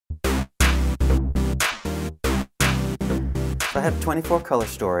So I have 24 color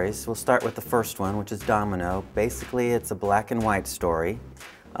stories. We'll start with the first one, which is Domino. Basically, it's a black and white story,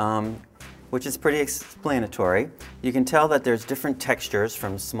 which is pretty explanatory. You can tell that there's different textures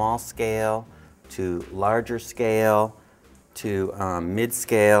from small scale to larger scale to mid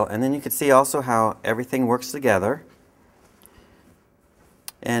scale, and then you can see also how everything works together.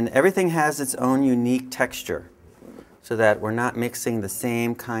 And everything has its own unique texture so that we're not mixing the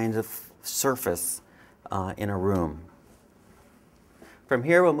same kind of surface in a room. From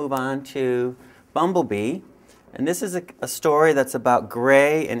here we'll move on to Bumblebee, and this is a story that's about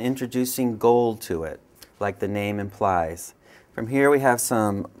gray and introducing gold to it, like the name implies. From here we have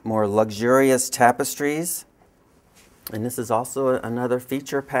some more luxurious tapestries, and this is also another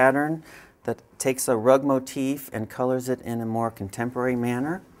feature pattern that takes a rug motif and colors it in a more contemporary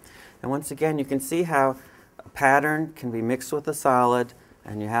manner. And once again you can see how a pattern can be mixed with a solid,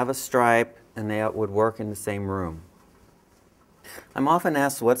 and you have a stripe, and they would work in the same room. I'm often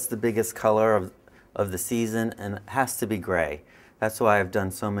asked what's the biggest color of the season, and it has to be gray. That's why I've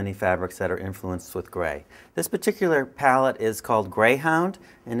done so many fabrics that are influenced with gray. This particular palette is called Greyhound,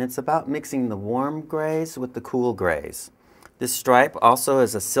 and it's about mixing the warm grays with the cool grays. This stripe also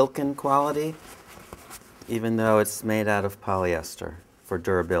is a silken quality, even though it's made out of polyester for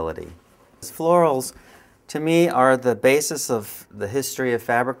durability. These florals, to me, are the basis of the history of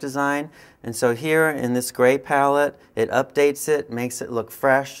fabric design. And so here in this gray palette, it updates it, makes it look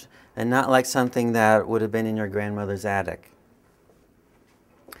fresh, and not like something that would have been in your grandmother's attic.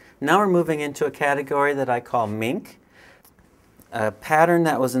 Now we're moving into a category that I call mink, a pattern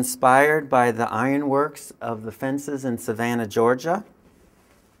that was inspired by the ironworks of the fences in Savannah, Georgia.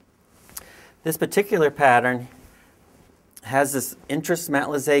 This particular pattern has this interest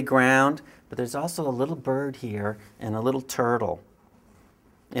matelassé ground, but there's also a little bird here and a little turtle.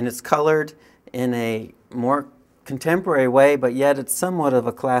 And it's colored in a more contemporary way, but yet it's somewhat of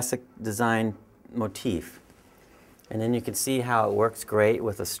a classic design motif. And then you can see how it works great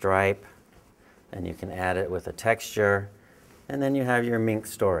with a stripe, and you can add it with a texture, and then you have your mink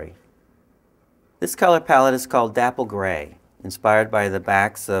story. This color palette is called Dapple Gray, inspired by the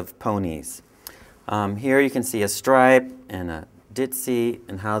backs of ponies. Here you can see a stripe and a ditzy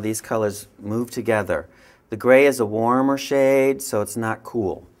and how these colors move together. The gray is a warmer shade, so it's not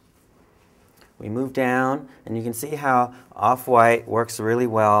cool. We move down, and you can see how off-white works really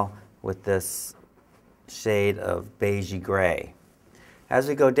well with this shade of beigey gray. As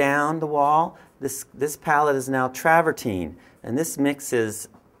we go down the wall, this palette is now travertine, and this mixes,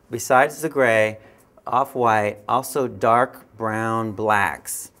 besides the gray, off-white, also dark brown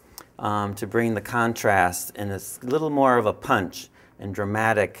blacks to bring the contrast and a little more of a punch and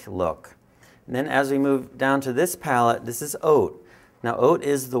dramatic look. And then as we move down to this palette, this is Oat. Now Oat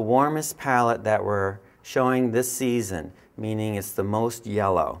is the warmest palette that we're showing this season, meaning it's the most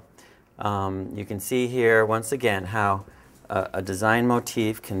yellow. You can see here once again how a design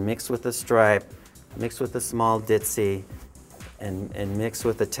motif can mix with a stripe, mix with a small ditzy, and mix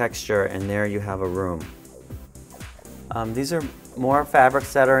with the texture, and there you have a room. These are more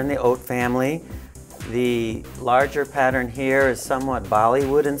fabrics that are in the Oat family. The larger pattern here is somewhat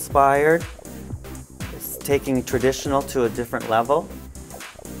Bollywood inspired. It's taking traditional to a different level,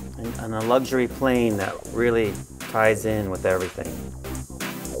 and a luxury plain that really ties in with everything.